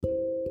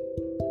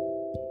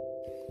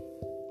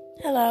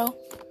Hello,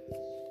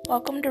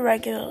 welcome to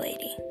Regular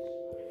Lady.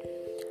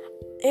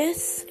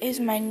 This is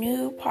my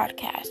new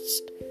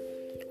podcast.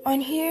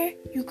 On here,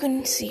 you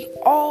can see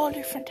all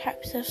different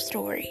types of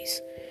stories.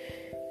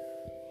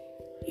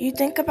 You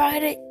think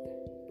about it,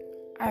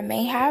 I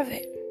may have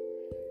it.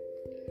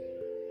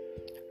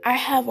 I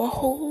have a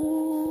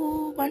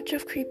whole bunch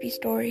of creepy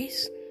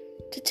stories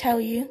to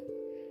tell you.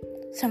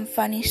 Some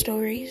funny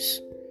stories.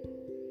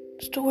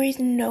 Stories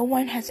no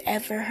one has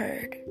ever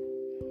heard.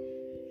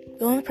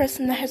 The only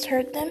person that has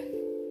heard them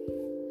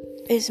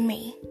is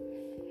me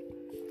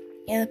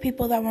and the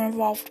people that were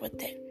involved with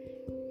it.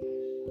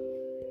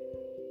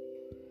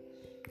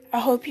 I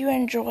hope you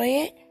enjoy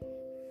it,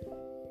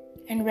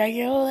 and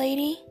Regular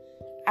Lady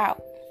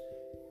out.